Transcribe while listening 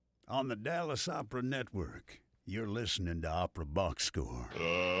on the Dallas Opera Network. You're listening to Opera Box Score. Let's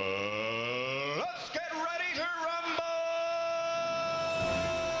get ready to rumble!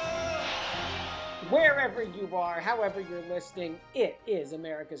 Wherever you are, however you're listening, it is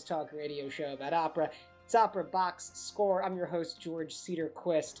America's talk radio show about opera. It's Opera Box Score. I'm your host, George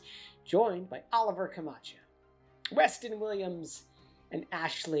Cedarquist, joined by Oliver Camacho, Weston Williams, and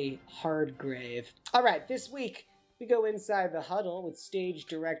Ashley Hardgrave. All right, this week we go inside the huddle with stage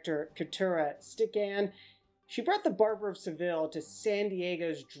director Keturah Stickan. She brought the Barber of Seville to San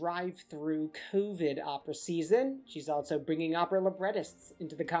Diego's drive-through COVID opera season. She's also bringing opera librettists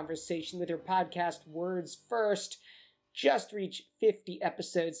into the conversation with her podcast, Words First. Just reached 50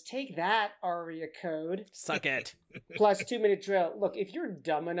 episodes. Take that, Aria Code. Suck it. Plus 2-minute drill. Look, if you're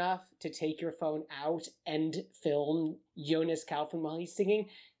dumb enough to take your phone out and film Jonas Kaufmann while he's singing,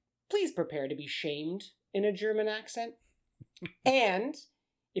 please prepare to be shamed in a German accent. And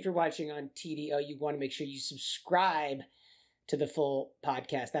if you're watching on TDO, you want to make sure you subscribe to the full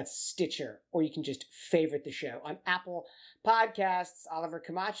podcast. That's Stitcher. Or you can just favorite the show on Apple Podcasts. Oliver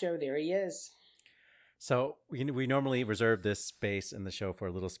Camacho, there he is. So we normally reserve this space in the show for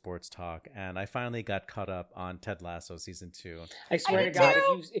a little sports talk, and I finally got caught up on Ted Lasso season 2. I swear to God,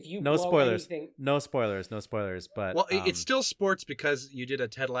 if you no blow spoilers, anything... no spoilers. But well, it's still sports because you did a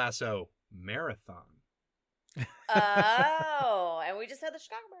Ted Lasso marathon. Oh, and we just had the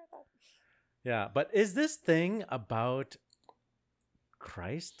Chicago Marathon. Yeah, but is this thing about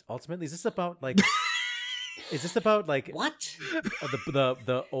Christ ultimately? Is this about like? Is this about like what?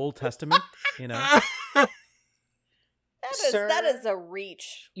 The Old Testament? You know. That is a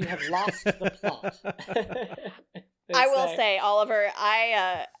reach. You have lost the plot. I will say, Oliver,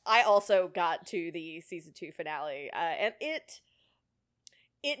 I also got to the season 2 finale, and it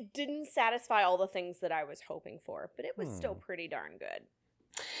didn't satisfy all the things that I was hoping for, but it was still pretty darn good.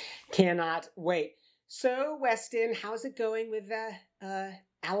 Cannot wait. So, Weston, how's it going with the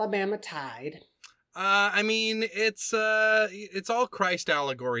Alabama Tide? I mean, it's all Christ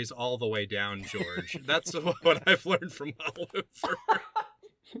allegories all the way down, George. That's what I've learned from Oliver.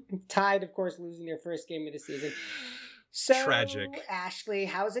 Tide, of course, losing their first game of the season. So, tragic. Ashley,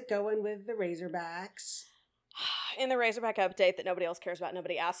 how's it going with the Razorbacks? In the Razorback update that nobody else cares about,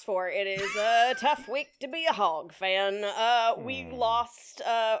 nobody asked for, it is a tough week to be a Hog fan. We lost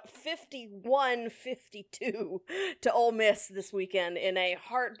 51-52 to Ole Miss this weekend in a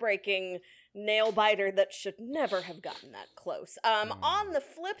heartbreaking nail-biter that should never have gotten that close. On the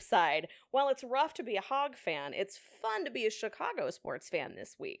flip side, while it's rough to be a Hog fan, it's fun to be a Chicago sports fan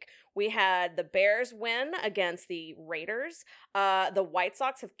this week. We had the Bears win against the Raiders. The White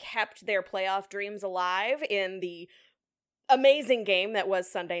Sox have kept their playoff dreams alive in the amazing game that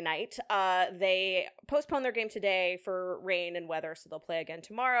was Sunday night. They postponed their game today for rain and weather, so they'll play again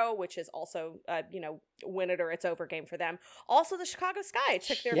tomorrow, which is also, win it or it's over game for them. Also, the Chicago Sky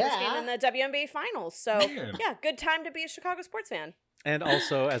took their first game in the WNBA finals. So, good time to be a Chicago sports fan. And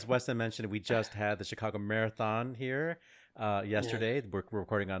also, as Weston mentioned, we just had the Chicago Marathon here yesterday. Yeah. We're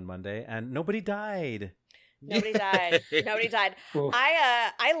recording on Monday, and nobody died. Nobody died. Nobody died.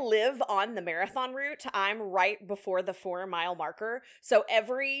 I live on the marathon route. I'm right before the 4-mile marker. So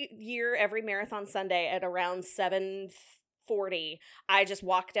every year, every marathon Sunday at around 7:40, I just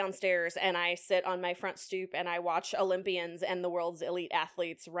walk downstairs and I sit on my front stoop and I watch Olympians and the world's elite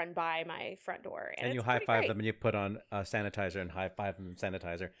athletes run by my front door. And you high-five them and you put on sanitizer and high-five them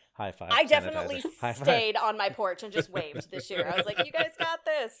sanitizer. High-five. I definitely stayed on my porch and just waved this year. I was like, you guys got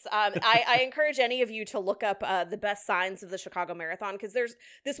this. I encourage any of you to look up the best signs of the Chicago Marathon, because this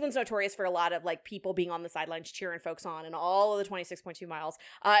one's notorious for a lot of like people being on the sidelines cheering folks on and all of the 26.2 miles.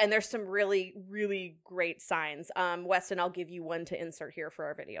 And there's some really, really great signs. Weston, I'll give you one to insert here for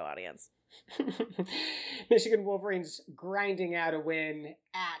our video audience. Michigan Wolverines grinding out a win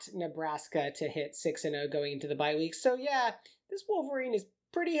at Nebraska to hit 6-0 going into the bye week. So yeah, this Wolverine is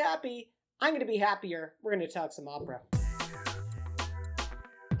pretty happy. I'm going to be happier. We're going to talk some opera.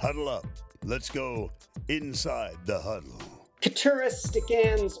 Huddle up. Let's go inside the huddle. Keturah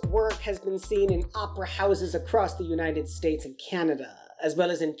Stickan's work has been seen in opera houses across the United States and Canada, as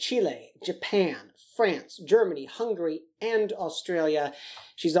well as in Chile, Japan, France, Germany, Hungary, and Australia.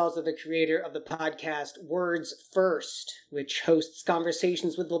 She's also the creator of the podcast Words First, which hosts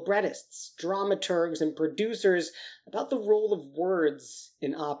conversations with librettists, dramaturgs, and producers about the role of words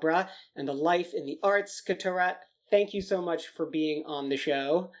in opera and the life in the arts. Keturah, thank you so much for being on the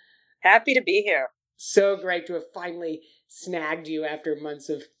show. Happy to be here. So great to have finally snagged you after months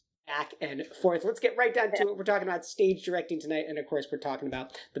of back and forth. Let's get right down to it. We're talking about stage directing tonight, and of course, we're talking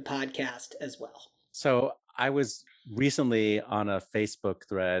about the podcast as well. So I was recently on a Facebook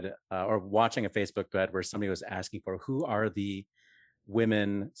thread or watching a Facebook thread where somebody was asking for who are the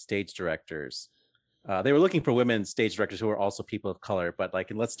women stage directors. They were looking for women stage directors who are also people of color, but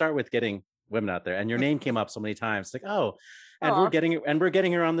like, let's start with getting women out there. And your name came up so many times, like, oh, and we're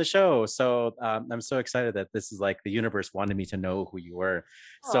getting her on the show. So I'm so excited that this is like the universe wanted me to know who you were.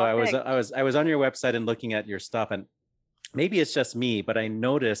 So I was on your website and looking at your stuff, and maybe it's just me, but I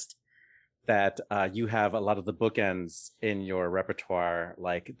noticed that you have a lot of the bookends in your repertoire,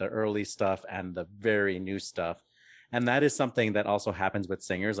 like the early stuff and the very new stuff. And that is something that also happens with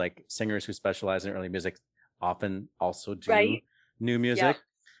singers, like singers who specialize in early music often also do new music.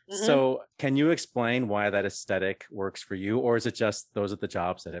 Yeah. Mm-hmm. So can you explain why that aesthetic works for you? Or is it just those are the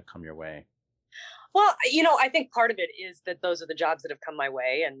jobs that have come your way? Well, I think part of it is that those are the jobs that have come my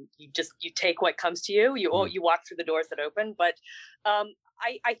way, and you take what comes to you. You walk through the doors that open. But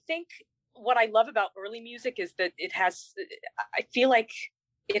I think what I love about early music is that I feel like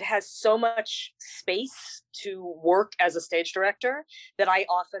it has so much space to work as a stage director that I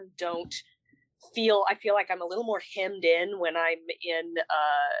often don't feel. I feel like I'm a little more hemmed in when I'm in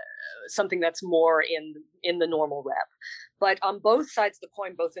something that's more in the normal rep. But on both sides of the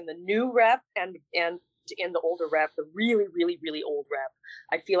coin, both in the new rep and in the older rep, the really, really, really old rep,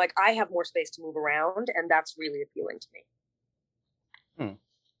 I feel like I have more space to move around, and that's really appealing to me.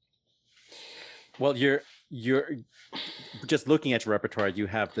 Well, you're just looking at your repertoire. You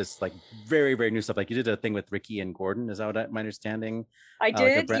have this like very, very new stuff. Like you did a thing with Ricky and Gordon. Is that my understanding? I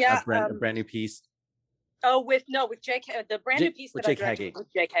did. A brand new piece. Oh, with Jake, the brand new piece that I directed with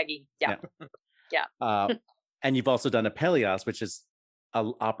Jake Heggie. Yeah. And you've also done a Pelias, which is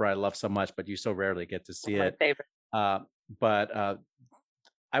an opera I love so much, but you so rarely get to see it. My favorite. But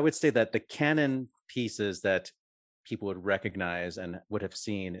I would say that the canon pieces that people would recognize and would have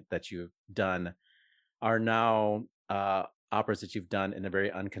seen that you've done are now operas that you've done in a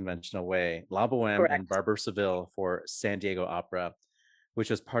very unconventional way. La Boheme and Barber Seville for San Diego Opera,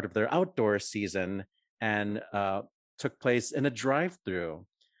 which was part of their outdoor season and took place in a drive-through.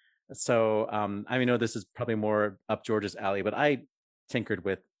 So I know this is probably more up George's alley, but I tinkered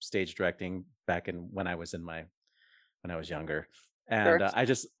with stage directing back when I was younger. And I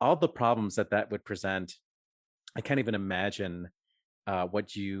just, all the problems that would present, I can't even imagine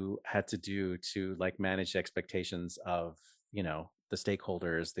what you had to do to like manage the expectations of, the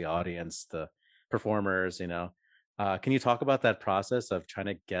stakeholders, the audience, the performers, Can you talk about that process of trying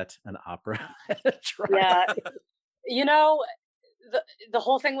to get an opera? Yeah. The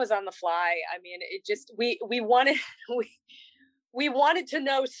whole thing was on the fly. I mean, it just, we wanted to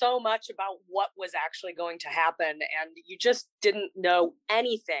know so much about what was actually going to happen, and you just didn't know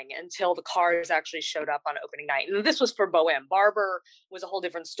anything until the cars actually showed up on opening night. And this was for Boheme. Barber was a whole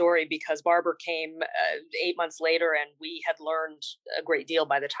different story because Barber came 8 months later, and we had learned a great deal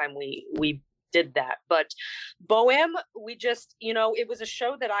by the time we did that. But Boheme, we just, it was a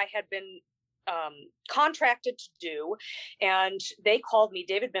show that I had been contracted to do, and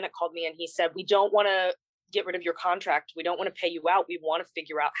David Bennett called me, and he said, we don't want to get rid of your contract. We don't want to pay you out. We want to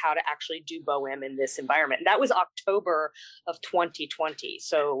figure out how to actually do Boheme in this environment. And that was October of 2020.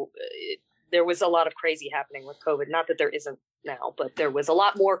 So there was a lot of crazy happening with COVID. Not that there isn't now, but there was a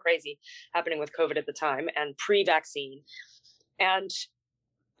lot more crazy happening with COVID at the time and pre-vaccine. And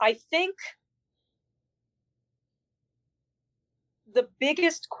I think the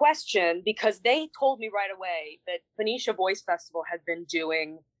biggest question, because they told me right away that Phoenicia Voice Festival had been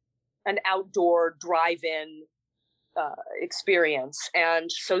doing an outdoor drive-in experience.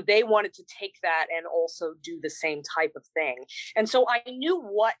 And so they wanted to take that and also do the same type of thing. And so I knew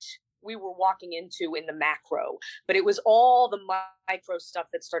what we were walking into in the macro, but it was all the micro stuff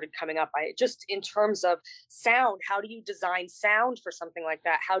that started coming up. Just in terms of sound, how do you design sound for something like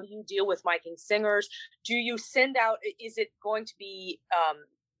that? How do you deal with miking singers? Do you send out, is it going to be,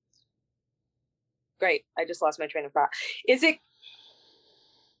 great, I just lost my train of thought. Is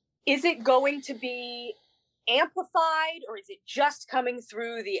it going to be amplified, or is it just coming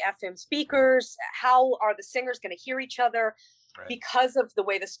through the FM speakers? How are the singers going to hear each other? Right. Because of the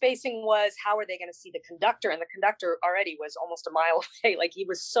way the spacing was, how are they going to see the conductor? And the conductor already was almost a mile away. Like, he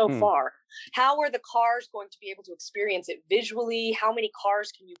was so far. How are the cars going to be able to experience it visually? How many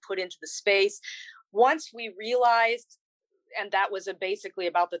cars can you put into the space? Once we realized, and that was basically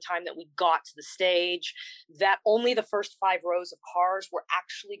about the time that we got to the stage, that only the first 5 rows of cars were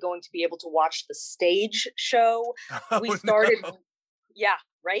actually going to be able to watch the stage show. We started Yeah,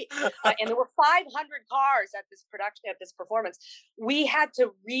 right. And there were 500 cars at this production, at this performance. We had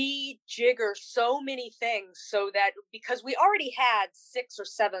to rejigger so many things so that, because we already had 6 or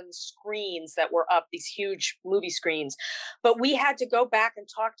 7 screens that were up, these huge movie screens, but we had to go back and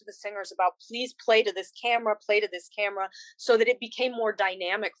talk to the singers about, please play to this camera, so that it became more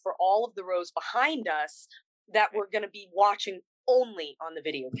dynamic for all of the rows behind us that were going to be watching only on the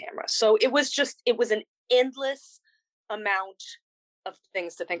video camera. So it was an endless amount of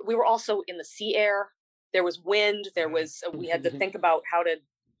things to think. We were also in the sea air. There was wind. We had to think about how to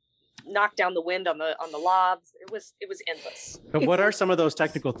knock down the wind on the lobs. It was endless. But what are some of those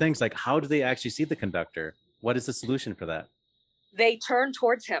technical things? Like, how do they actually see the conductor? What is the solution for that? They turn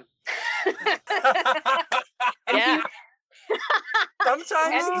towards him. Yeah.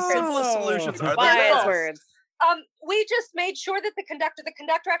 Sometimes the simplest solutions are the Wise best. words. We just made sure that the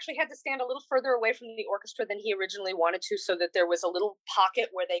conductor actually had to stand a little further away from the orchestra than he originally wanted to, so that there was a little pocket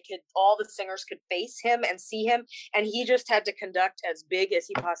where all the singers could face him and see him, and he just had to conduct as big as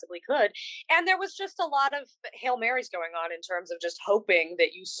he possibly could. And there was just a lot of Hail Marys going on in terms of just hoping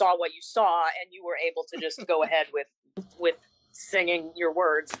that you saw what you saw and you were able to just go ahead with singing your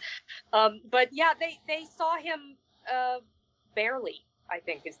words. But yeah, they saw him barely, I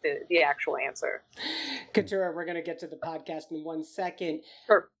think, is the actual answer. Katura, we're going to get to the podcast in 1 second.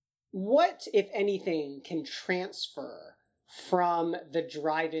 Sure. What, if anything, can transfer from the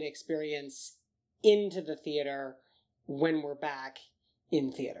drive-in experience into the theater when we're back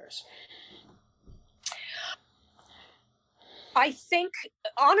in theaters? I think,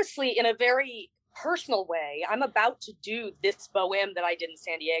 honestly, in a very personal way, I'm about to do this Bohème that I did in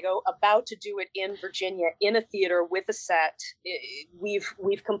San Diego, about to do it in Virginia in a theater with a set.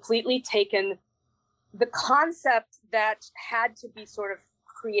 We've completely taken the concept that had to be sort of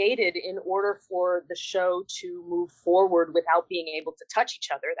created in order for the show to move forward without being able to touch each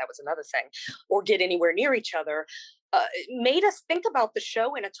other. That was another thing, or get anywhere near each other. Made us think about the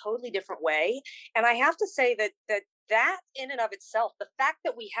show in a totally different way. And I have to say that in and of itself, the fact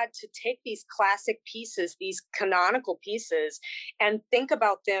that we had to take these classic pieces, these canonical pieces, and think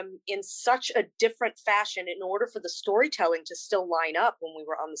about them in such a different fashion in order for the storytelling to still line up when we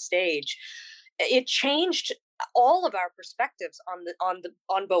were on the stage, it changed all of our perspectives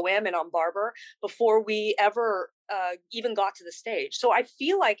on Bohème and on Barber before we ever even got to the stage. So I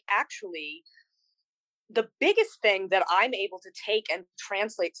feel like actually the biggest thing that I'm able to take and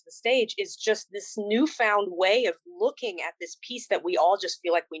translate to the stage is just this newfound way of looking at this piece that we all just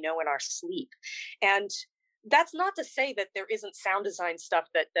feel like we know in our sleep. And that's not to say that there isn't sound design stuff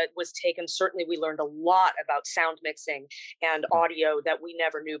that was taken. Certainly we learned a lot about sound mixing and audio that we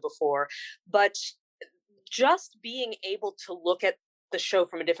never knew before. But just being able to look at the show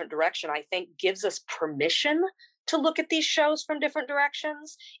from a different direction, I think, gives us permission to look at these shows from different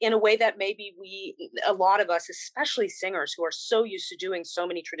directions in a way that maybe a lot of us, especially singers who are so used to doing so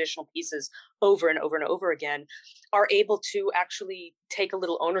many traditional pieces over and over and over again, are able to actually take a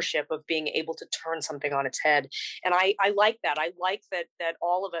little ownership of being able to turn something on its head. And I like that. I like that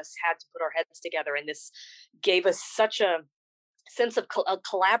all of us had to put our heads together, and this gave us such a sense of a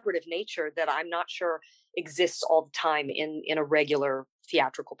collaborative nature that I'm not sure exists all the time in a regular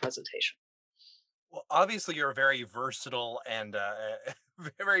theatrical presentation. Well, obviously, you're a very versatile and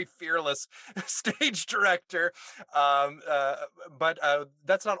very fearless stage director. But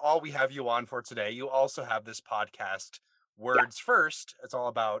that's not all we have you on for today. You also have this podcast, Words First. It's all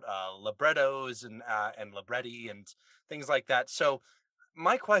about librettos and libretti and things like that. So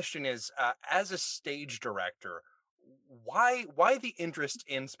my question is, as a stage director, why the interest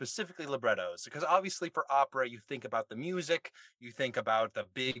in specifically librettos? Because obviously for opera, you think about the music, you think about the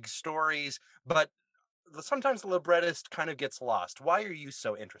big stories, but sometimes the librettist kind of gets lost. Why are you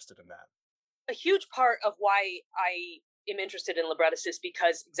so interested in that? A huge part of why I am interested in librettists is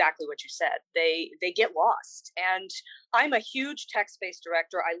because exactly what you said. They get lost. And I'm a huge text-based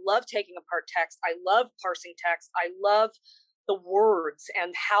director. I love taking apart text. I love parsing text. I love the words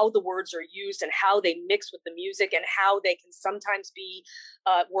and how the words are used and how they mix with the music and how they can sometimes be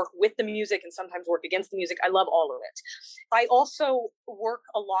work with the music and sometimes work against the music. I love all of it. I also work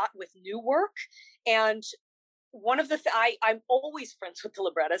a lot with new work, and one of the I'm always friends with the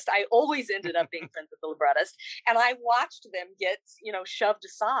librettist. I always ended up being friends with the librettist, and I watched them get shoved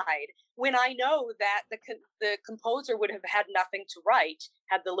aside when I know that the composer would have had nothing to write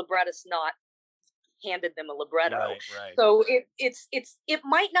had the librettist not handed them a libretto. Right. So it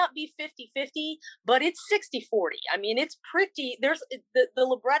might not be 50-50, but it's 60-40. I mean, it's pretty, there's the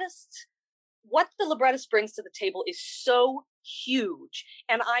librettist, what the librettist brings to the table is so huge.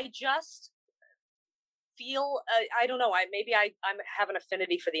 And I just feel I don't know. I have an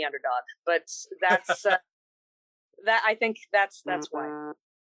affinity for the underdog, but that's that I think that's why.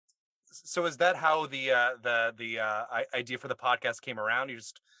 So is that how the idea for the podcast came around? You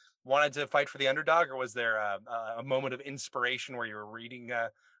just wanted to fight for the underdog, or was there a moment of inspiration where you were reading a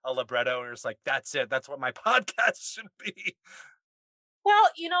libretto and you're just like, that's it, that's what my podcast should be?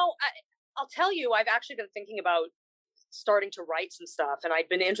 Well, I'll tell you, I've actually been thinking about starting to write some stuff, and I've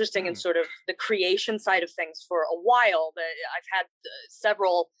been interested in sort of the creation side of things for a while. But I've had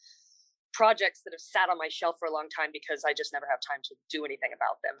several projects that have sat on my shelf for a long time because I just never have time to do anything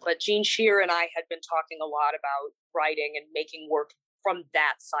about them. But Jean Shear and I had been talking a lot about writing and making work from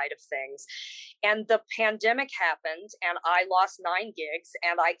that side of things. And the pandemic happened and I lost 9 gigs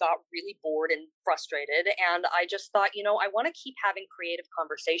and I got really bored and frustrated. And I just thought, I want to keep having creative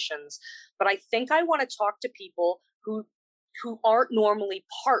conversations, but I think I want to talk to people who aren't normally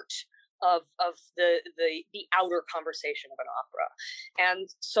part of the outer conversation of an opera. And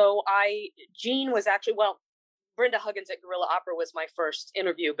so Jean was actually, Brenda Huggins at Guerrilla Opera was my first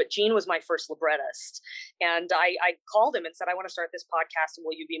interview, but Jean was my first librettist. And I called him and said, I want to start this podcast and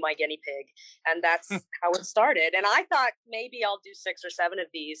will you be my guinea pig? And that's how it started. And I thought maybe I'll do 6 or 7 of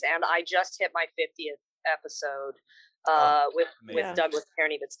these. And I just hit my 50th episode with Douglas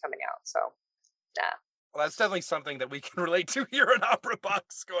Kearney that's coming out. So, yeah. Well, that's definitely something that we can relate to here on Opera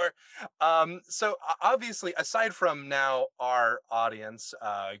Box Score. So obviously, aside from now our audience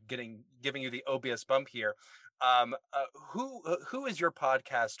giving you the obvious bump here, who is your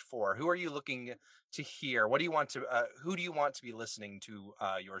podcast for? Who are you looking to hear? What do you want to? Who do you want to be listening to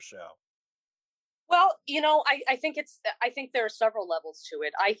your show? Well, I think there are several levels to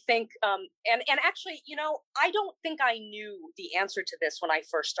it. I think, and actually, I don't think I knew the answer to this when I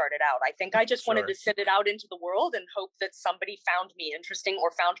first started out. I think I just wanted to send it out into the world and hope that somebody found me interesting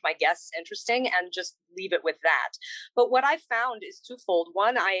or found my guests interesting and just leave it with that. But what I found is twofold.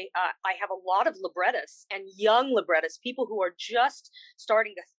 One, I have a lot of librettists and young librettists, people who are just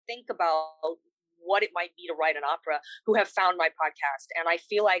starting to think about what it might be to write an opera, who have found my podcast. And I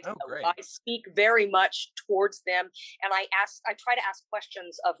feel like I speak very much towards them. And I try to ask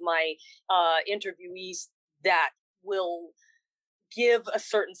questions of my interviewees that will give a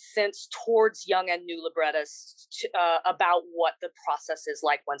certain sense towards young and new librettists about what the process is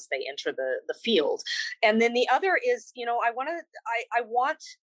like once they enter the field. And then the other is, I want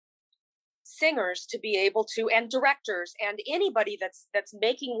singers to be able to, and directors and anybody that's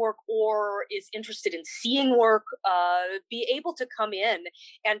making work or is interested in seeing work, be able to come in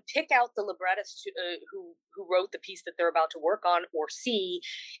and pick out the librettist who wrote the piece that they're about to work on or see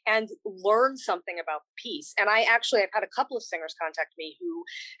and learn something about the piece. And I've had a couple of singers contact me who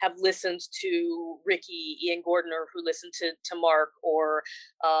have listened to Ricky, Ian Gordon, or who listened to Mark or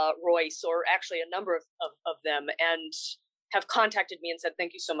Royce, or actually a number of them, and have contacted me and said,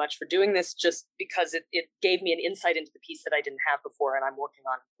 thank you so much for doing this, just because it gave me an insight into the piece that I didn't have before, and I'm working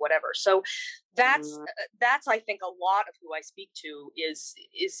on whatever. So that's I think a lot of who I speak to is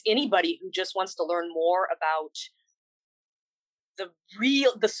anybody who just wants to learn more about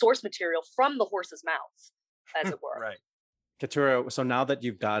the source material from the horse's mouth, as it were. Right. Keturah, so now that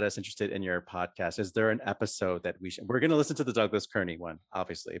you've got us interested in your podcast, is there an episode that we're going to listen to the Douglas Kearney one,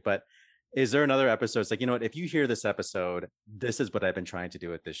 obviously, but is there another episode? It's like, if you hear this episode, this is what I've been trying to do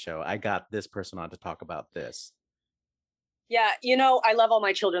with this show. I got this person on to talk about this. Yeah, I love all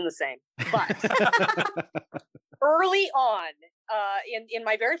my children the same. But early on, in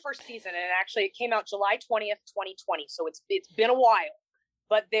my very first season, and actually it came out July 20th, 2020, so it's been a while.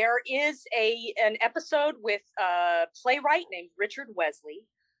 But there is an episode with a playwright named Richard Wesley,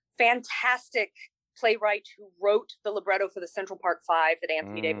 fantastic playwright who wrote the libretto for the Central Park Five that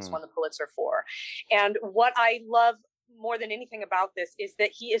Anthony Davis won the Pulitzer for. And what I love more than anything about this is that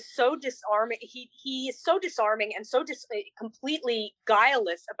he is so disarming. He is so disarming and so completely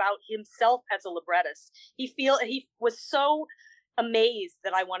guileless about himself as a librettist. He was so amazed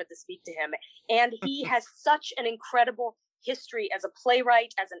that I wanted to speak to him. And he has such an incredible history as a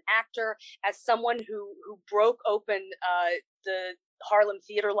playwright, as an actor, as someone who broke open the Harlem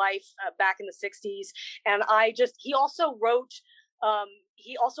theater life back in the 60s. And he also wrote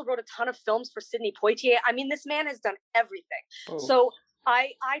a ton of films for Sidney Poitier. I mean, this man has done everything. Oh. So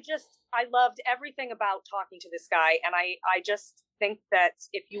I loved everything about talking to this guy. And I just think that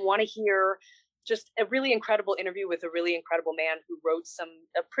if you want to hear just a really incredible interview with a really incredible man who wrote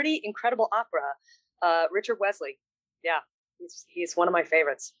a pretty incredible opera, Richard Wesley. Yeah, he's one of my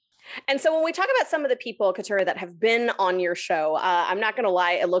favorites. And so when we talk about some of the people, Katurah, that have been on your show, I'm not going to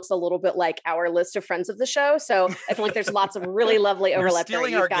lie, it looks a little bit like our list of friends of the show. So I feel like there's lots of really lovely overlap. You're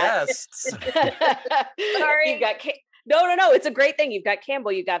stealing our guests. Sorry. You've got no, it's a great thing. You've got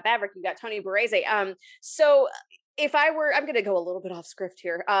Campbell, you've got Maverick, you've got Tony Barrese. So I'm going to go a little bit off script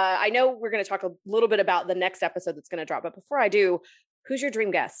here. I know we're going to talk a little bit about the next episode that's going to drop, but before I do, who's your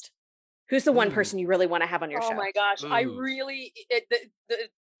dream guest? Who's the one person you really want to have on your show? Oh my gosh, I really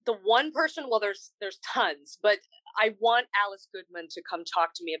the one person. Well, there's tons, but I want Alice Goodman to come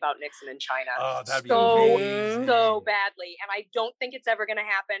talk to me about Nixon in China. Oh, that'd be so badly, and I don't think it's ever going to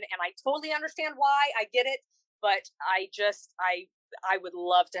happen. And I totally understand why. I get it, but I would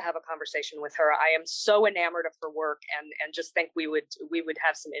love to have a conversation with her. I am so enamored of her work, and just think we would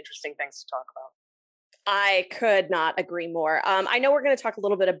have some interesting things to talk about. I could not agree more. I know we're going to talk a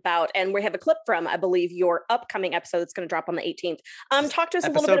little bit about, and we have a clip from, I believe, your upcoming episode that's going to drop on the 18th. Talk to us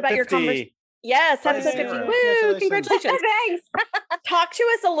a little bit about your conversation. Yes, episode 50. Woo! Congratulations. Thanks. Talk to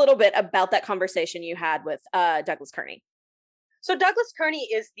us a little bit about that conversation you had with Douglas Kearney. So Douglas Kearney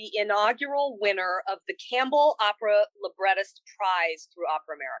is the inaugural winner of the Campbell Opera Librettist Prize through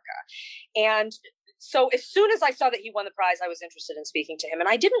Opera America. And so as soon as I saw that he won the prize, I was interested in speaking to him. And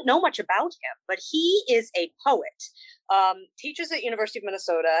I didn't know much about him, but he is a poet, teaches at University of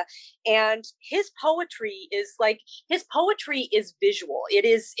Minnesota. And his poetry is visual.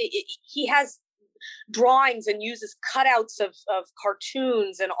 He has drawings and uses cutouts of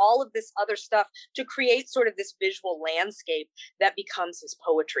cartoons and all of this other stuff to create sort of this visual landscape that becomes his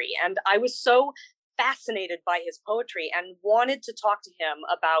poetry. And I was so fascinated by his poetry and wanted to talk to him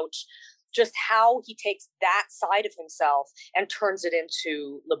about just how he takes that side of himself and turns it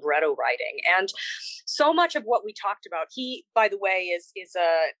into libretto writing. And so much of what we talked about, he, by the way,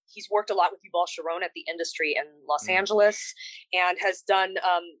 he's worked a lot with Yuval Sharon at the Industry in Los Angeles, and has done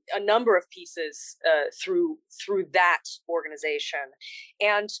a number of pieces through that organization.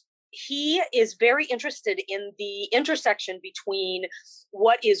 And he is very interested in the intersection between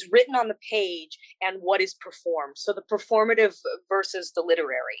what is written on the page and what is performed. So the performative versus the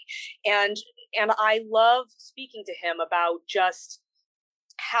literary. And I love speaking to him about just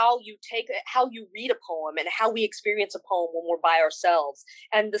how you read a poem and how we experience a poem when we're by ourselves.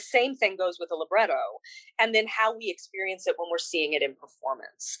 And the same thing goes with a libretto. And then how we experience it when we're seeing it in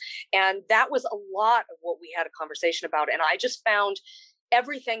performance. And that was a lot of what we had a conversation about. And I just found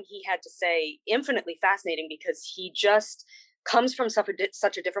everything he had to say infinitely fascinating, because he just comes from such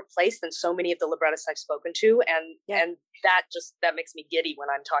a different place than so many of the librettists I've spoken to. And that makes me giddy when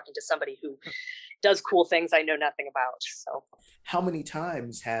I'm talking to somebody who does cool things I know nothing about. So how many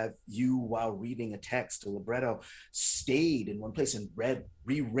times have you, while reading a text, a libretto, stayed in one place and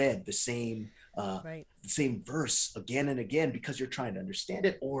reread the same the same verse again and again, because you're trying to understand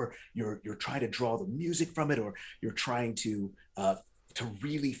it, or you're trying to draw the music from it, or you're trying to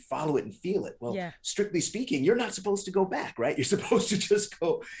really follow it and feel it? Well, strictly speaking, you're not supposed to go back, right? You're supposed to just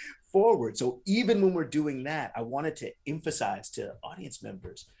go forward. So even when we're doing that, I wanted to emphasize to audience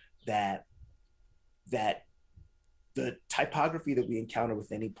members that the typography that we encounter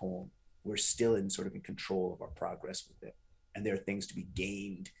with any poem, we're still in control of our progress with it. And there are things to be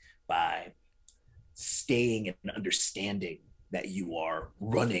gained by staying and understanding that you are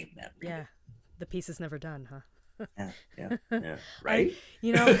running that reading. Yeah, the piece is never done, huh? Yeah, right.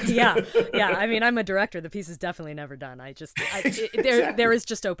 I mean, I'm a director. The piece is definitely never done. There is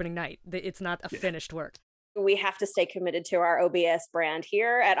just opening night. It's not a finished work. We have to stay committed to our OBS brand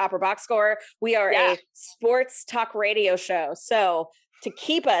here at Opera Box Score. We are a sports talk radio show. So to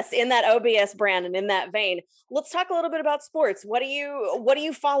keep us in that OBS brand and in that vein, let's talk a little bit about sports. What do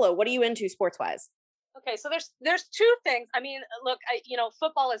you follow? What are you into sports wise? Okay, so there's two things. I mean, look,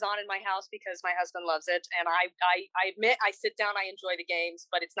 football is on in my house because my husband loves it, and I admit I sit down, I enjoy the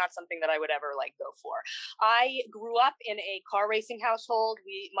games, but it's not something that I would ever go for. I grew up in a car racing household.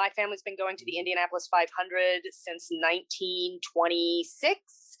 My family's been going to the Indianapolis 500 since 1926.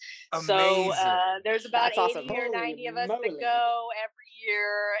 Amazing. So there's about 80 or 90 of us that go every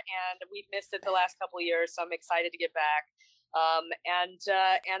year, and we've missed it the last couple of years. So I'm excited to get back.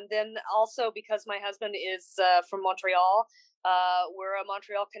 And then also because my husband is from Montreal, we're a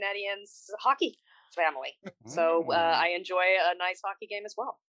Montreal Canadiens hockey family. So I enjoy a nice hockey game as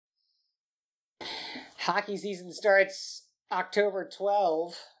well. Hockey season starts October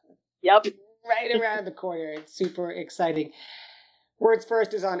 12. Yep. Right around the corner. It's super exciting. Words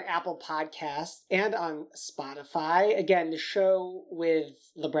First is on Apple Podcasts and on Spotify. Again, the show with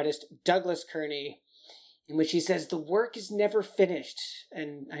librettist Douglas Kearney, in which he says the work is never finished.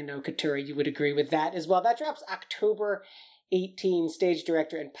 And I know, Katurah, you would agree with that as well. That drops October 18 stage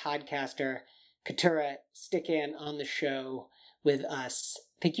director and podcaster Katura Stickan on the show with us.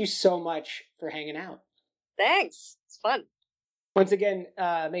 Thank you so much for hanging out. Thanks. It's fun. Once again,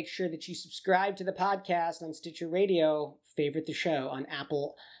 make sure that you subscribe to the podcast on Stitcher Radio, favorite the show on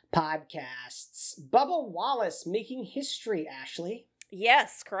Apple Podcasts. Bubba Wallace making history, Ashley.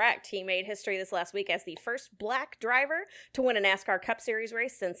 Yes, correct. He made history this last week as the first black driver to win a NASCAR Cup Series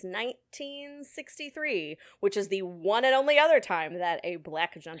race since 1963, which is the one and only other time that a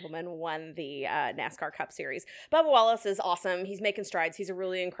black gentleman won the NASCAR Cup Series. Bubba Wallace is awesome. He's making strides. He's a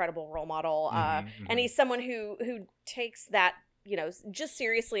really incredible role model. And he's someone who takes that, just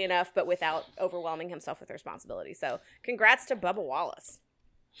seriously enough, but without overwhelming himself with responsibility. So congrats to Bubba Wallace.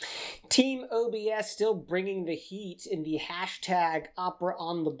 Team OBS still bringing the heat in the hashtag Opera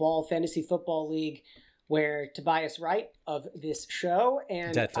on the Ball Fantasy Football League, where Tobias Wright of this show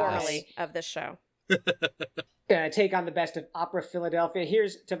and formerly of this show take on the best of Opera Philadelphia.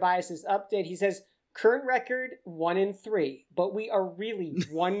 Here's Tobias's update. He says, current record 1-3, but we are really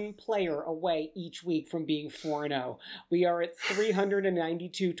one player away each week from being 4-0. We are at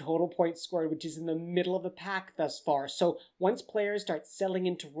 392 total points scored, which is in the middle of the pack thus far. So once players start settling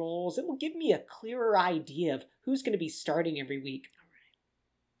into roles, it will give me a clearer idea of who's going to be starting every week.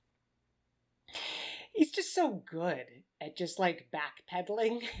 He's just so good at just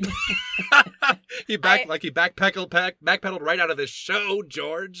backpedaling. he backpedaled right out of the show,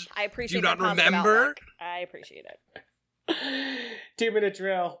 George. I appreciate. Do you not remember? I appreciate it. 2-minute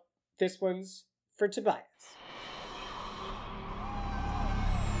drill. This one's for Tobias.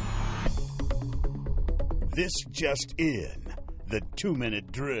 This just in, the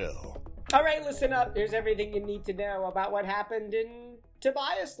 2-minute drill. All right, listen up. Here's everything you need to know about what happened in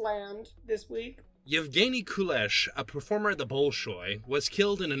Tobias land this week. Yevgeny Kulesh, a performer at the Bolshoi, was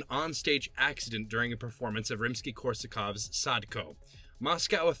killed in an onstage accident during a performance of Rimsky-Korsakov's Sadko.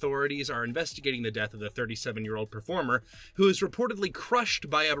 Moscow authorities are investigating the death of the 37-year-old performer, who was reportedly crushed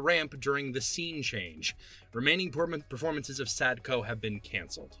by a ramp during the scene change. Remaining performances of Sadko have been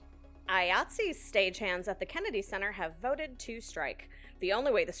canceled. IATSE's stagehands at the Kennedy Center have voted to strike. The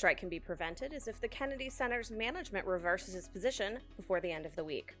only way the strike can be prevented is if the Kennedy Center's management reverses its position before the end of the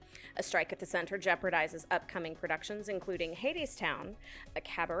week. A strike at the center jeopardizes upcoming productions, including Hadestown, a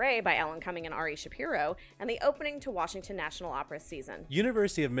cabaret by Alan Cumming and Ari Shapiro, and the opening to Washington National Opera's season.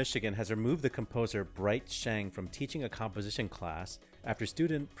 University of Michigan has removed the composer Bright Sheng from teaching a composition class after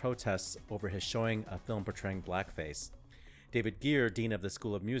student protests over his showing a film portraying blackface. David Geer, dean of the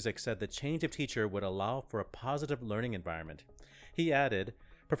School of Music, said the change of teacher would allow for a positive learning environment. He added,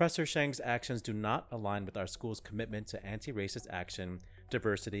 Professor Sheng's actions do not align with our school's commitment to anti-racist action,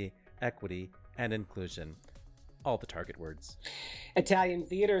 diversity, equity, and inclusion. All the target words. Italian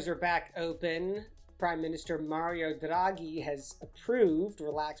theaters are back open. Prime Minister Mario Draghi has approved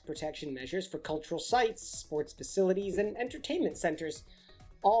relaxed protection measures for cultural sites, sports facilities, and entertainment centers.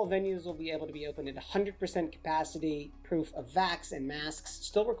 All venues will be able to be open at 100% capacity. Proof of vax and masks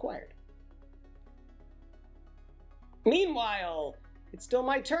still required. Meanwhile, it's still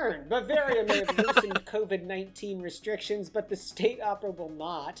my turn. Bavaria may have loosened COVID-19 restrictions, but the State Opera will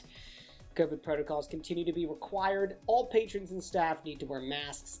not. COVID protocols continue to be required. All patrons and staff need to wear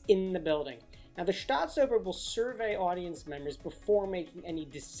masks in the building. Now, the Staatsoper will survey audience members before making any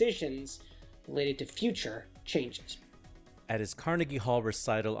decisions related to future changes. At his Carnegie Hall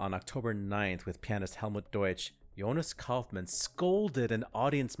recital on October 9th with pianist Helmut Deutsch, Jonas Kaufmann scolded an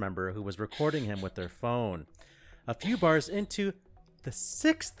audience member who was recording him with their phone. A few bars into the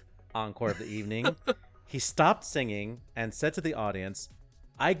sixth encore of the evening, he stopped singing and said to the audience,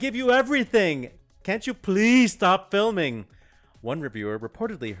 "I give you everything! Can't you please stop filming?" One reviewer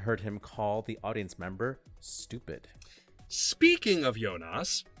reportedly heard him call the audience member stupid. Speaking of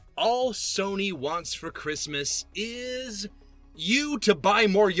Jonas, all Sony wants for Christmas is you to buy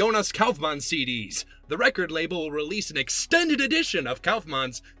more Jonas Kaufmann CDs. The record label will release an extended edition of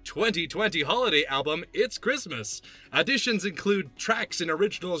Kaufmann's 2020 holiday album, It's Christmas. Additions include tracks in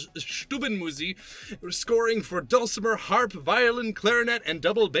original Stubenmusik, scoring for dulcimer, harp, violin, clarinet, and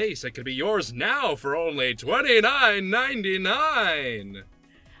double bass. It could be yours now for only $29.99.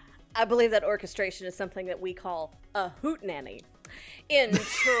 I believe that orchestration is something that we call a hootenanny. In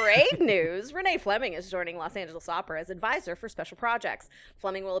trade news, Renee Fleming is joining Los Angeles Opera as advisor for special projects.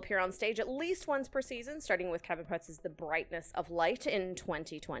 Fleming will appear on stage at least once per season, starting with Kevin Putz's The Brightness of Light in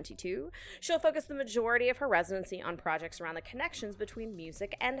 2022. She'll focus the majority of her residency on projects around the connections between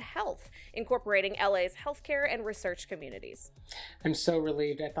music and health, incorporating LA's healthcare and research communities. I'm so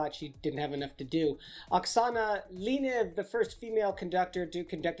relieved. I thought she didn't have enough to do. Oksana Linev, the first female conductor to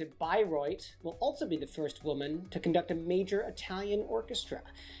conduct Bayreuth, will also be the first woman to conduct a major Italian orchestra.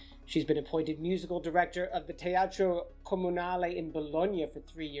 She's been appointed musical director of the Teatro Comunale in Bologna for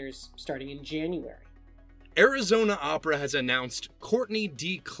 3 years, starting in January. Arizona Opera has announced Courtney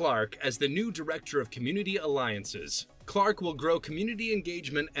D. Clark as the new director of community alliances. Clark will grow community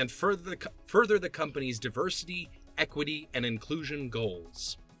engagement and further the company's diversity, equity, and inclusion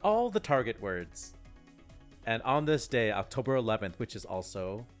goals. All the target words. And on this day, October 11th, which is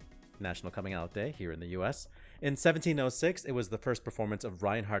also National Coming Out Day here in the U.S., in 1706, it was the first performance of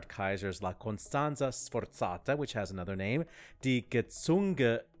Reinhard Kaiser's La Costanza Sforzata, which has another name, Die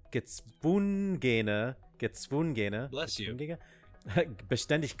Gezwungene, bless you,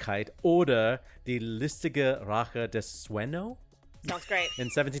 Beständigkeit oder Die listige Rache des Sueno. Sounds great. In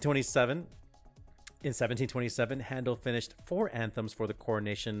 1727, Handel finished 4 anthems for the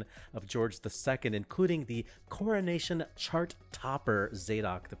coronation of George II, including the coronation chart topper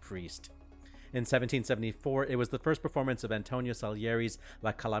Zadok the Priest. In 1774, it was the first performance of Antonio Salieri's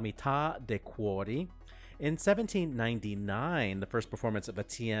La Calamità dei Cuori. In 1799, the first performance of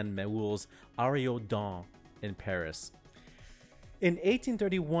Etienne Meul's Ariodon in Paris. In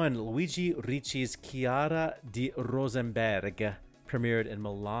 1831, Luigi Ricci's Chiara di Rosenberg premiered in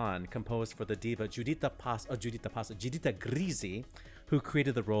Milan, composed for the diva Giuditta Grisi, who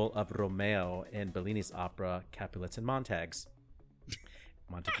created the role of Romeo in Bellini's opera Capulets and Montagues.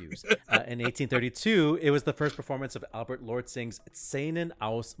 In 1832, it was the first performance of Albert Lortzing's Szenen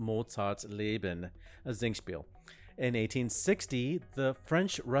aus Mozarts Leben, a Singspiel. In 1860, the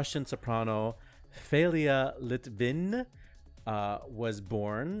French-Russian soprano Felia Litvin was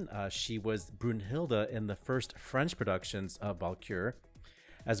born. She was Brunhilde in the first French productions of Walküre,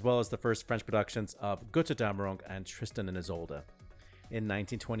 as well as the first French productions of Götterdämmerung and Tristan and Isolde. In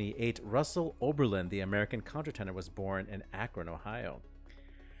 1928, Russell Oberlin, the American countertenor, was born in Akron, Ohio.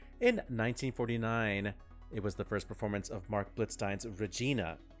 In 1949, it was the first performance of Mark Blitzstein's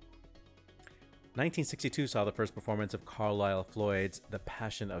Regina. 1962 saw the first performance of Carlisle Floyd's The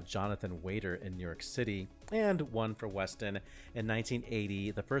Passion of Jonathan Waiter in New York City, and one for Weston. In 1980,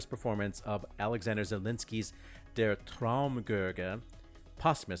 the first performance of Alexander Zelinsky's Der Traumgörge,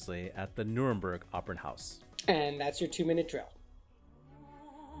 posthumously at the Nuremberg Opernhaus. And that's your 2-minute drill.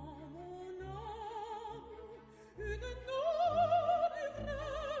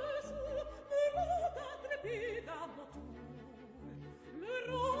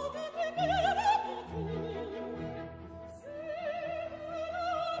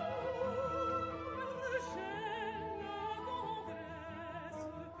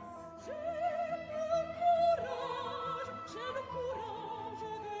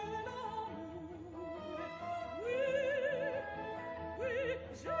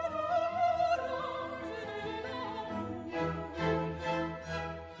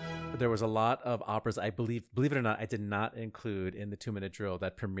 There was a lot of operas, I believe it or not, I did not include in the 2-minute drill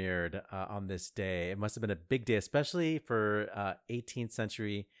that premiered on this day. It must have been a big day, especially for 18th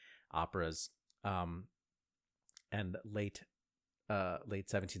century operas and late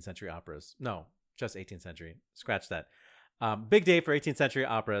 17th century operas. No, just 18th century. Scratch that. Big day for 18th century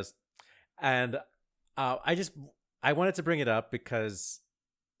operas. And I wanted to bring it up because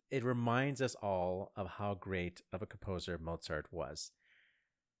it reminds us all of how great of a composer Mozart was.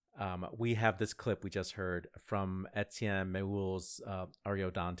 We have this clip we just heard from Etienne Meul's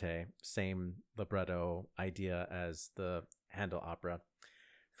Ariodante, same libretto idea as the Handel opera.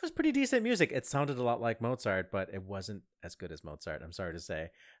 It was pretty decent music. It sounded a lot like Mozart, but it wasn't as good as Mozart, I'm sorry to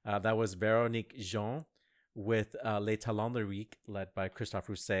say. That was Véronique Jean with Les Talents Lyriques, led by Christophe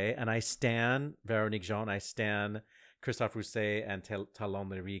Rousset. And I stan Véronique Jean, I stan Christophe Rousset and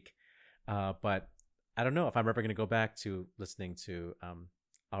Talents Lyriques. But I don't know if I'm ever going to go back to listening to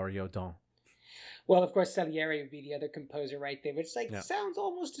Ariodon. Well, of course, Salieri would be the other composer right there, which sounds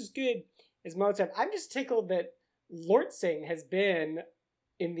almost as good as Mozart. I'm just tickled that Lortzing has been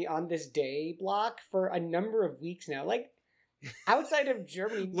in the On This Day block for a number of weeks now. Like, outside of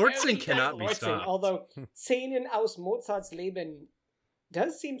Germany, Lortzing cannot be stopped. Although Szenen aus Mozarts Leben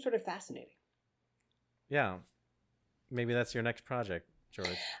does seem sort of fascinating. Yeah. Maybe that's your next project, George.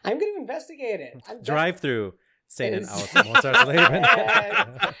 I'm going to investigate it. Drive through Szenen aus Mozarts Leben.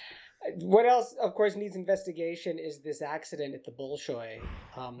 What else, of course, needs investigation is this accident at the Bolshoi.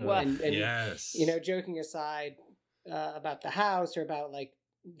 And yes. Joking aside about the house or about like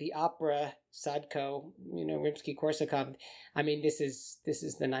the opera Sadko, Rimsky-Korsakov. I mean, this is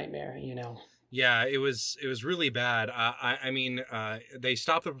the nightmare. Yeah, it was really bad. They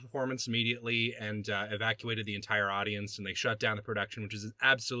stopped the performance immediately and evacuated the entire audience, and they shut down the production, which is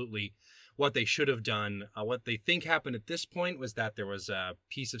absolutely what they should have done. What they think happened at this point was that there was a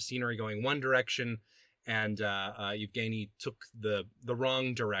piece of scenery going one direction, and Yevgeny took the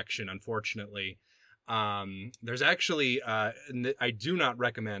wrong direction, unfortunately. There's actually, I do not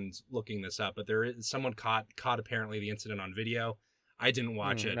recommend looking this up, but there is someone caught apparently the incident on video. I didn't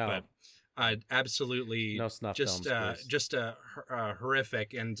watch it, but absolutely no snuff just films,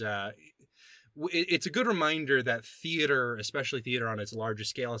 horrific. And it's a good reminder that theater, especially theater on its largest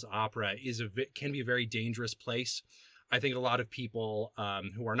scale as opera, can be a very dangerous place. I think a lot of people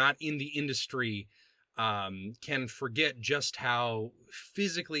who are not in the industry can forget just how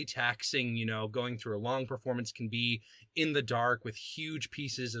physically taxing, going through a long performance can be in the dark with huge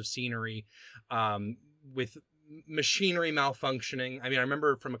pieces of scenery, with machinery malfunctioning. I mean, I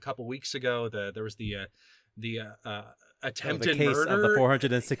remember from a couple weeks ago, there was the attempted the case murder of the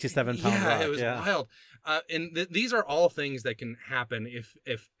 467-pound rock. Yeah, it was wild. And these are all things that can happen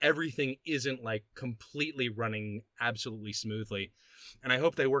if everything isn't like completely running absolutely smoothly. And I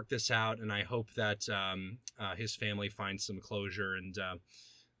hope they work this out, and I hope that his family finds some closure. And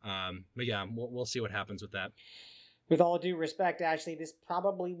but yeah, we'll see what happens with that. With all due respect, Ashley, this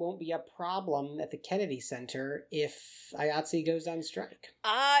probably won't be a problem at the Kennedy Center if IATSE goes on strike.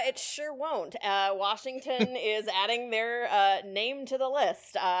 It sure won't. Washington is adding their name to the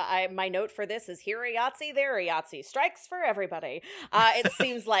list. My note for this is here IATSE, there IATSE. Strikes for everybody. It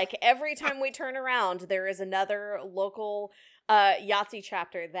seems like every time we turn around, there is another local IATSE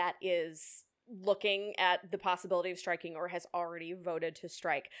chapter that is looking at the possibility of striking or has already voted to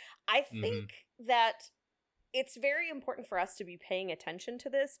strike. I think that it's very important for us to be paying attention to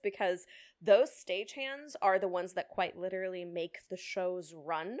this because those stagehands are the ones that quite literally make the shows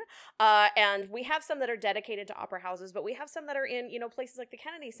run. And we have some that are dedicated to opera houses, but we have some that are in, places like the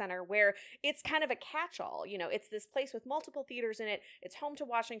Kennedy Center where it's kind of a catch-all. It's this place with multiple theaters in it. It's home to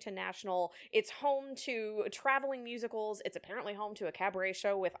Washington National. It's home to traveling musicals. It's apparently home to a cabaret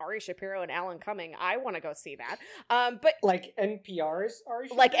show with Ari Shapiro and Alan Cumming. I want to go see that. But like NPR's Ari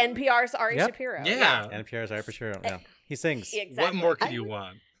Shapiro? Like NPR's Ari Shapiro. Yeah. NPR's Ari Shapiro. Yeah. He sings. Exactly. What more could you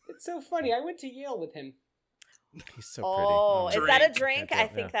want? It's so funny. I went to Yale with him. He's so pretty. Oh, is that a drink? Yeah. I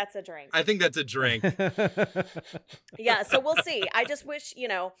think that's a drink. I think that's a drink. Yeah, so we'll see. I just wish,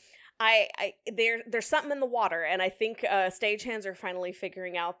 there's something in the water, and I think stagehands are finally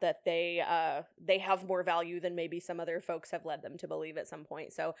figuring out that they have more value than maybe some other folks have led them to believe at some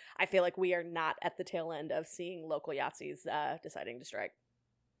point. So I feel like we are not at the tail end of seeing local IATSEs deciding to strike.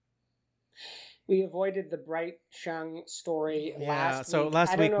 We avoided the Bright Sheng story last week. So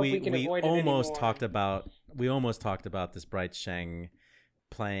last week we almost talked about this Bright Sheng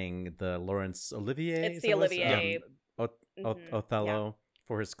playing the Laurence Olivier. It's the Olivier Othello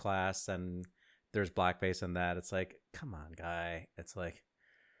for his class, and there's blackface in that. It's like, come on, guy. It's like,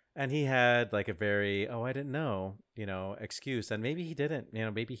 and he had like a very I didn't know, excuse, and maybe he didn't,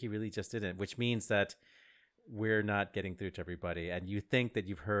 maybe he really just didn't, which means that we're not getting through to everybody. And you think that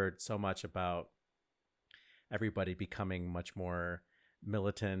you've heard so much about everybody becoming much more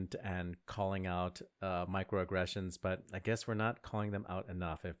militant and calling out microaggressions, but I guess we're not calling them out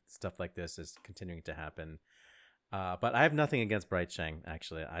enough if stuff like this is continuing to happen. But I have nothing against Bright Sheng,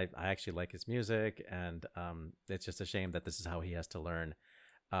 actually. I actually like his music, and it's just a shame that this is how he has to learn.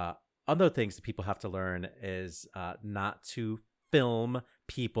 Other things that people have to learn is not to film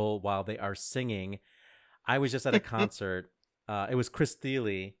people while they are singing. I was just at a concert. It was Chris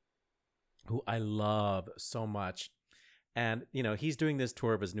Thile, who I love so much. And, he's doing this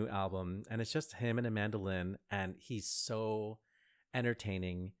tour of his new album, and it's just him and a mandolin, and he's so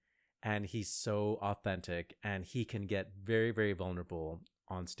entertaining, and he's so authentic, and he can get very, very vulnerable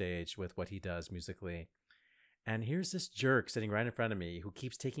on stage with what he does musically. And here's this jerk sitting right in front of me who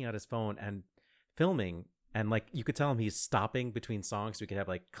keeps taking out his phone and filming. And like, you could tell him he's stopping between songs so we could have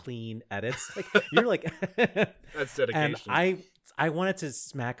like clean edits. Like, you're like, that's dedication. And I wanted to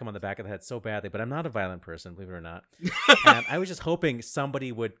smack him on the back of the head so badly, but I'm not a violent person, believe it or not. And I was just hoping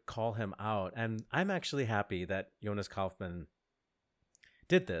somebody would call him out. And I'm actually happy that Jonas Kaufmann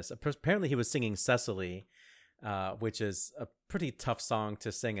did this. Apparently he was singing Cecily, which is a pretty tough song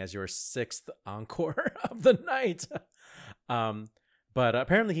to sing as your 6th encore of the night. But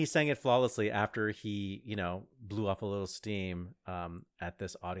apparently he sang it flawlessly after he, blew off a little steam at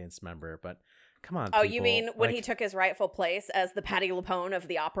this audience member. But come on, Oh, people. you mean when he took his rightful place as the Patti LuPone of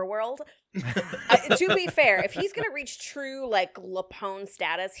the opera world? To be fair, if he's going to reach true, LuPone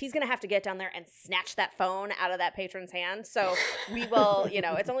status, he's going to have to get down there and snatch that phone out of that patron's hand. So we will,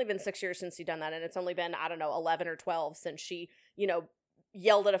 it's only been 6 years since he's done that. And it's only been, 11 or 12 since she,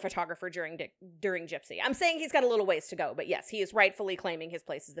 yelled at a photographer during Gypsy. I'm saying he's got a little ways to go, but yes, he is rightfully claiming his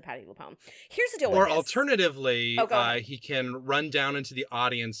place as the Patti LuPone. Here's the deal with this. Or alternatively, go ahead. he can run down into the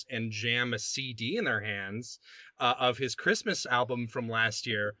audience and jam a CD in their hands of his Christmas album from last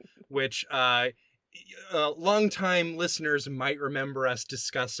year, which longtime listeners might remember us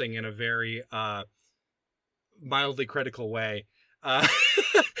discussing in a very mildly critical way.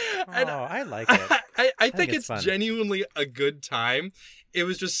 I like it. I think it's fun. genuinely a good time. It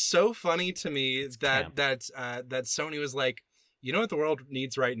was just so funny to me that Sony was like, you know what the world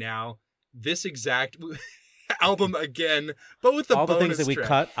needs right now? This exact album again, but with the all the bonus things that we track.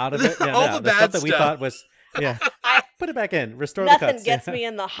 cut out of it. Yeah, all the bad stuff that we stuff. thought was put it back in. Restore the Nothing cuts. gets me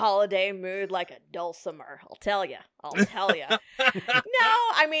in the holiday mood like a dulcimer. I'll tell you. No,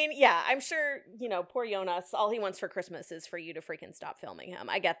 I mean, yeah, I'm sure, poor Jonas, all he wants for Christmas is for you to freaking stop filming him.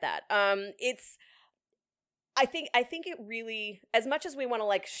 I get that. I think it really, as much as we want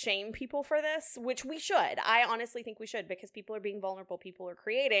to shame people for this, which we should, I honestly think we should, because people are being vulnerable, people are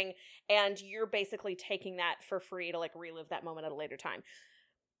creating, and you're basically taking that for free to relive that moment at a later time.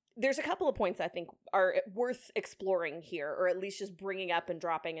 There's a couple of points I think are worth exploring here, or at least just bringing up and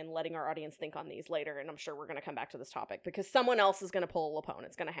dropping and letting our audience think on these later. And I'm sure we're going to come back to this topic because someone else is going to pull a LuPone.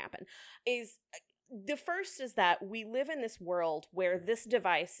 It's going to happen. The first is that we live in this world where this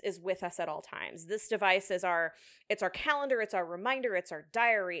device is with us at all times. This device is it's our calendar, it's our reminder, it's our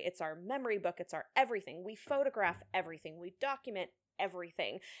diary, it's our memory book, it's our everything. We photograph everything. We document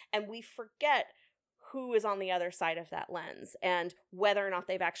everything. And we forget who is on the other side of that lens and whether or not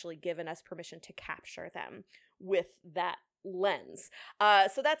they've actually given us permission to capture them with that lens.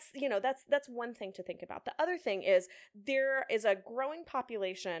 So that's one thing to think about. The other thing is there is a growing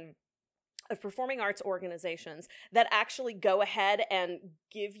population of performing arts organizations that actually go ahead and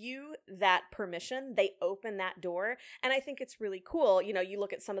give you that permission. They open that door. And I think it's really cool. You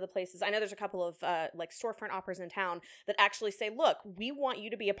look at some of the places, I know there's a couple of storefront operas in town that actually say, look, we want you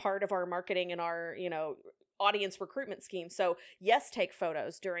to be a part of our marketing and our, audience recruitment scheme. So yes, take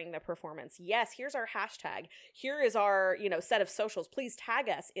photos during the performance. Yes, here's our hashtag. Here is our, set of socials. Please tag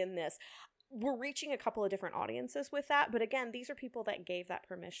us in this. We're reaching a couple of different audiences with that. But again, these are people that gave that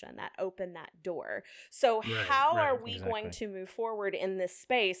permission, that opened that door. So how are we going to move forward in this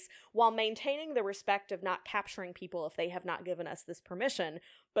space while maintaining the respect of not capturing people if they have not given us this permission,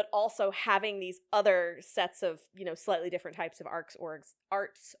 but also having these other sets of, slightly different types of arts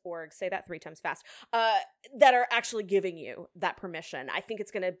orgs, say that 3 times fast, that are actually giving you that permission? I think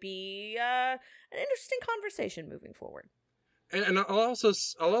it's going to be an interesting conversation moving forward. And I'll also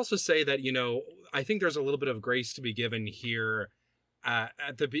say that, I think there's a little bit of grace to be given here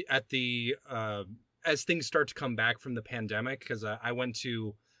at the as things start to come back from the pandemic, because I went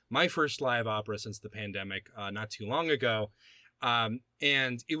to my first live opera since the pandemic not too long ago,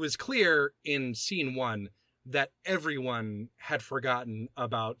 and it was clear in scene 1 that everyone had forgotten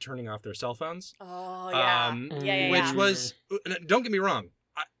about turning off their cell phones. Oh yeah, which was, don't get me wrong,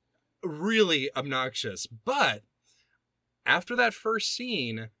 really obnoxious, but after that first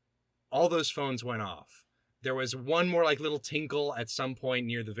scene, all those phones went off. There was one more little tinkle at some point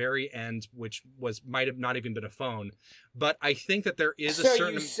near the very end, which might have not even been a phone. But I think that there is a certain. So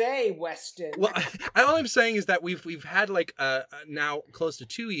you say, Weston. Well, all I'm saying is that we've had now close to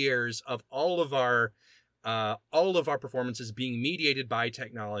 2 years of all of our performances being mediated by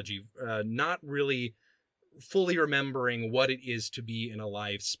technology, not really fully remembering what it is to be in a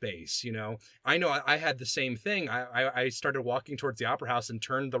live space. I know I had the same thing. I started walking towards the opera house and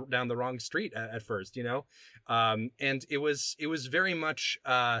turned down the wrong street at first, and it was very much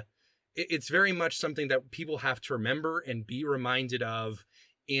it's very much something that people have to remember and be reminded of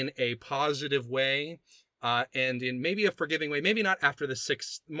in a positive way. And in maybe a forgiving way, maybe not after the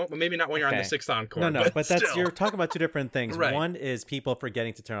 6th, maybe not when you're on the 6th encore. No, but still. you're talking about 2 different things. Right. One is people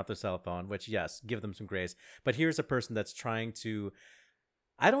forgetting to turn off their cell phone, which, yes, give them some grace. But here's a person that's trying to,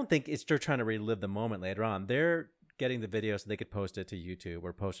 I don't think they're trying to relive the moment later on. They're getting the video so they could post it to YouTube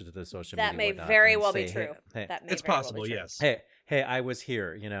or post it to the social media. That may very well be true. It's possible, yes. Hey, I was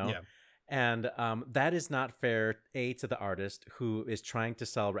here, Yeah. And that is not fair, to the artist who is trying to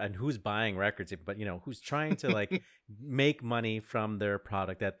sell and who's buying records, but, who's trying to make money from their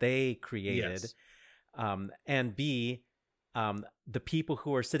product that they created. Yes. And B, the people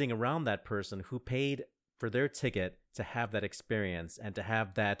who are sitting around that person who paid for their ticket to have that experience and to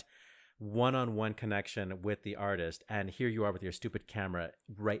have that one-on-one connection with the artist, and here you are with your stupid camera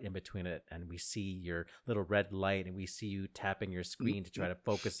right in between it, and we see your little red light, and we see you tapping your screen to try to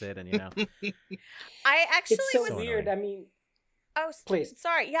focus it, and I actually it's so was weird. I mean, please,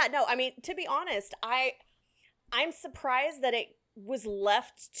 sorry, yeah, no, I mean, to be honest, I'm surprised that it was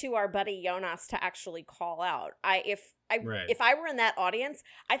left to our buddy Jonas to actually call out. If I were in that audience,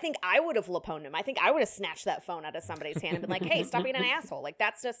 I think I would have laponed him. I think I would have snatched that phone out of somebody's hand and been like, "Hey, stop being an asshole!" Like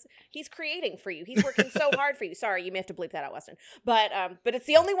that's just he's creating for you. He's working so hard for you. Sorry, you may have to bleep that out, Weston. But it's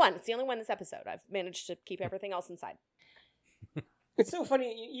the only one. It's the only one this episode. I've managed to keep everything else inside. It's so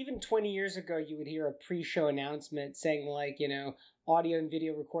funny. Even 20 years ago, you would hear a pre-show announcement saying like, audio and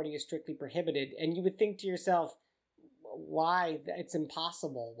video recording is strictly prohibited, and you would think to yourself, why? It's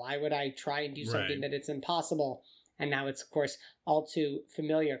impossible. Why would I try and do something that it's impossible? And now it's, of course, all too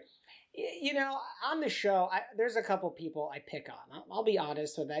familiar. On the show, there's a couple people I pick on. I'll be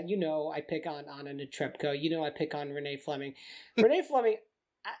honest with that. I pick on Anna Netrebko. I pick on Renee Fleming. Renee Fleming,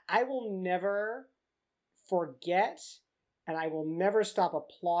 I will never forget, and I will never stop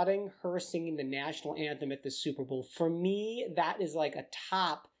applauding her singing the national anthem at the Super Bowl. For me, that is like a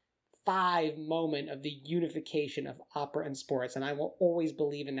top 5 moment of the unification of opera and sports, and I will always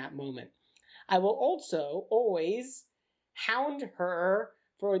believe in that moment. I will also always hound her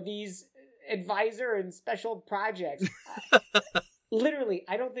for these advisor and special projects. Literally,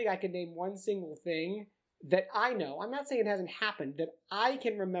 I don't think I can name one single thing that I know, I'm not saying it hasn't happened, that I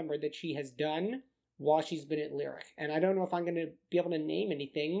can remember that she has done while she's been at Lyric. And I don't know if I'm going to be able to name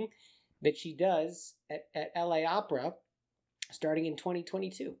anything that she does at LA Opera starting in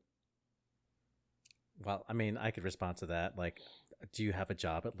 2022. Well, I mean, I could respond to that. Like, do you have a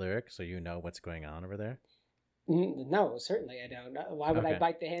job at Lyric so you know what's going on over there? No, certainly I don't. Why would I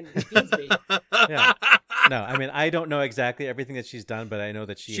bite the hand that feeds me? Yeah. No, I mean, I don't know exactly everything that she's done, but I know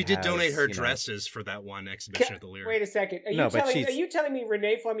that she did donate her dresses for that one exhibition at the Lyric. Wait a second. Are you telling me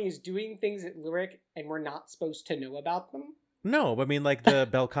Renee Fleming is doing things at Lyric and we're not supposed to know about them? No, I mean, like the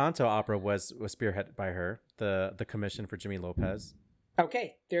Bel Canto opera was spearheaded by her, the commission for Jimmy Lopez.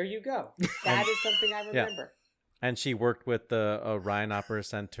 Okay, there you go. That is something I remember. Yeah. And she worked with the Ryan Opera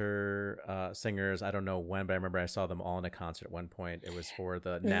Center singers. I don't know when, but I remember I saw them all in a concert at one point. It was for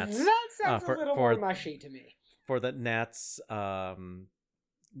the Nats. That sounds a little more mushy to me. For the Nats, the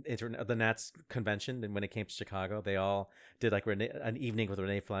Nats convention, and when it came to Chicago, they all did like an evening with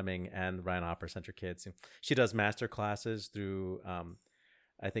Renee Fleming and Ryan Opera Center kids. She does master classes through.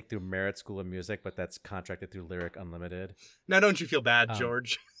 I think through Merit School of Music, but that's contracted through Lyric Unlimited. Now, don't you feel bad,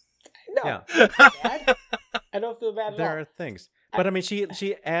 George? No, yeah. Bad. I don't feel bad at all. There are things. But I mean,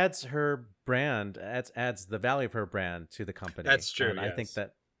 she adds her brand, adds the value of her brand to the company. That's true, and yes.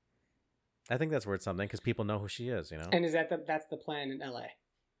 I think that's worth something because people know who she is, And is that's the plan in LA?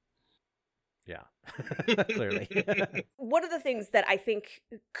 Yeah, clearly. One of the things that I think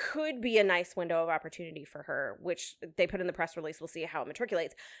could be a nice window of opportunity for her, which they put in the press release, we'll see how it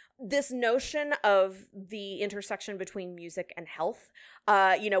matriculates, this notion of the intersection between music and health.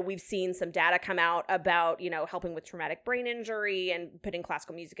 We've seen some data come out about, helping with traumatic brain injury and putting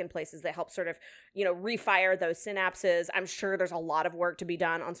classical music in places that help sort of, refire those synapses. I'm sure there's a lot of work to be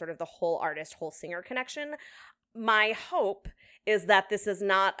done on sort of the whole artist, whole singer connection. My hope is that this is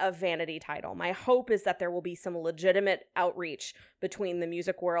not a vanity title. My hope is that there will be some legitimate outreach between the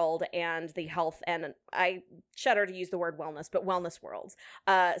music world and the health, and I shudder to use the word wellness, but wellness worlds,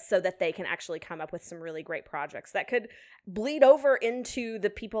 so that they can actually come up with some really great projects that could bleed over into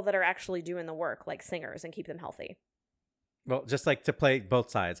the people that are actually doing the work, like singers, and keep them healthy. Well, just like to play both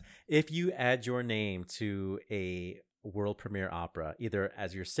sides, if you add your name to a world premiere opera, either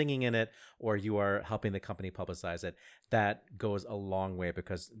as you're singing in it or you are helping the company publicize it, that goes a long way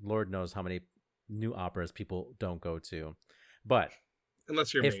because Lord knows how many new operas people don't go to. But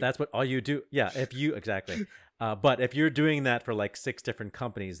unless you're that's what all you do, exactly. But if you're doing that for like 6 different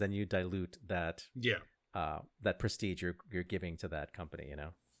companies, then you dilute that that prestige you're giving to that company,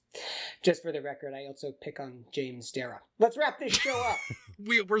 Just for the record, I also pick on James Dara. Let's wrap this show up.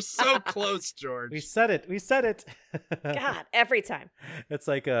 We're so close, George. We said it. God, every time. It's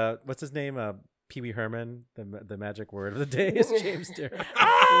like what's his name? Pee Wee Herman. The magic word of the day is James Dara.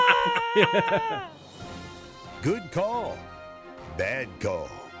 Good call. Bad call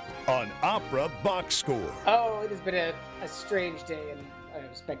on Opera Box Score. Oh, it has been a strange day and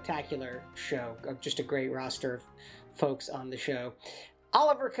a spectacular show. Just a great roster of folks on the show.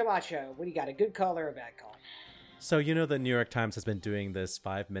 Oliver Camacho, what do you got? A good call or a bad call? So, the New York Times has been doing this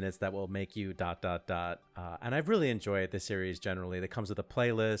 5 minutes that will make you ... And I've really enjoyed the series generally. That comes with a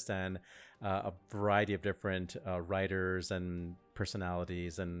playlist and a variety of different writers and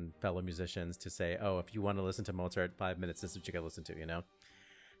personalities and fellow musicians to say, oh, if you want to listen to Mozart 5 minutes, this is what you got to listen to,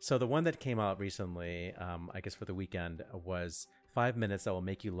 So the one that came out recently, I guess for the weekend, was 5 minutes that will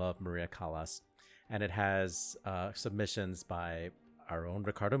make you love Maria Callas. And it has submissions by our own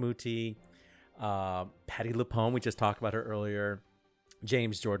Riccardo Muti, Patti LuPone, we just talked about her earlier,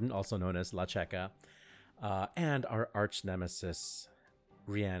 James Jordan, also known as La Checa, and our arch nemesis,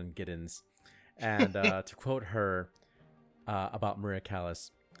 Rhiannon Giddens. And to quote her about Maria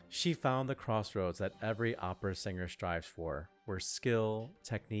Callas, she found the crossroads that every opera singer strives for, where skill,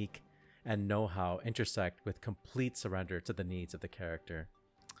 technique, and know-how intersect with complete surrender to the needs of the character.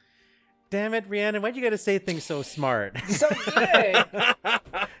 Damn it, Rhiannon, why'd you gotta say things so smart? So good.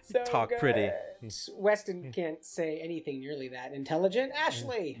 So Talk good. pretty. Weston can't say anything nearly that intelligent.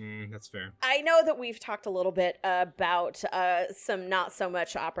 Ashley. That's fair. I know that we've talked a little bit about some not so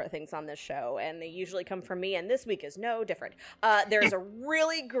much opera things on this show, and they usually come from me, and this week is no different. There's a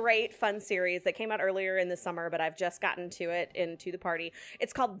really great fun series that came out earlier in the summer, but I've just gotten to it into the party.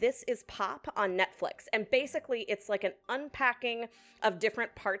 It's called This Is Pop on Netflix, and basically it's like an unpacking of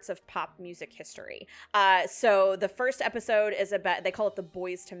different parts of pop music history. So the first episode is about, they call it the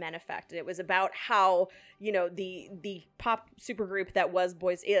Boys to Men effect, and it was about how, the pop supergroup that was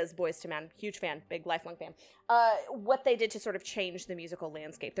Boys to Men, huge fan, big lifelong fan, what they did to sort of change the musical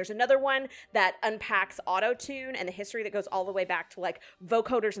landscape. There's another one that unpacks auto-tune and the history that goes all the way back to like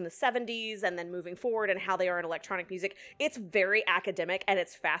vocoders in the 70s and then moving forward and how they are in electronic music. It's very academic and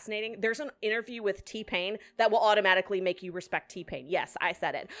it's fascinating. There's an interview with T-Pain that will automatically make you respect T-Pain. Yes, I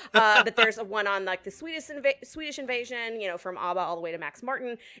said it. But there's one on like the Swedish invasion, from ABBA all the way to Max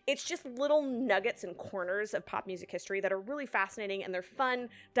Martin. It's just little nuggets and corners of pop music history that are really fascinating, and they're fun,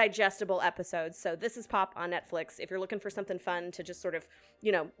 digestible episodes. So This Is Pop on Netflix. If you're looking for something fun to just sort of,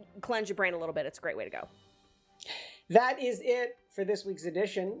 cleanse your brain a little bit, it's a great way to go. That is it for this week's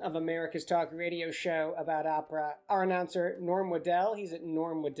edition of America's Talk Radio Show about opera. Our announcer, Norm Waddell, he's at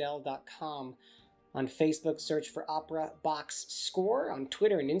normwaddell.com. On Facebook, search for Opera Box Score. On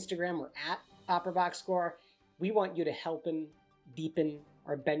Twitter and Instagram, we're at Opera Box Score. We want you to helpin', deepen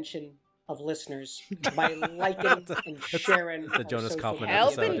our benching of listeners by liking and sharing the Jonas Kaufman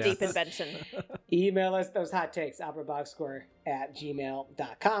helping episode. deepen benching. Email us those hot takes,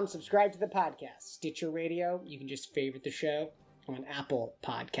 operaboxscore@gmail.com. Subscribe to the podcast, Stitcher Radio. You can just favorite the show on Apple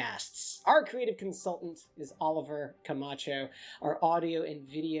Podcasts. Our creative consultant is Oliver Camacho. Our audio and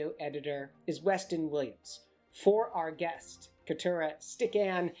video editor is Weston Williams. For our guest, Katura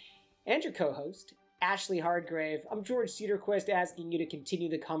Stickan, and your co-host, Ashley Hardgrave, I'm George Cedarquist, asking you to continue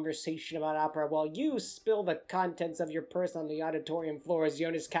the conversation about opera while you spill the contents of your purse on the auditorium floor as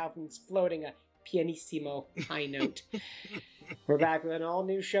Jonas Kaufman's floating a pianissimo high note. We're back with an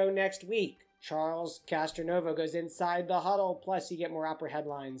all-new show next week. Charles Castronovo goes inside the huddle, plus you get more opera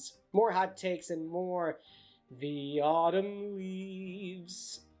headlines, more hot takes, and more The Autumn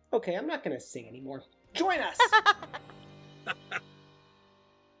Leaves. Okay, I'm not going to sing anymore. Join us!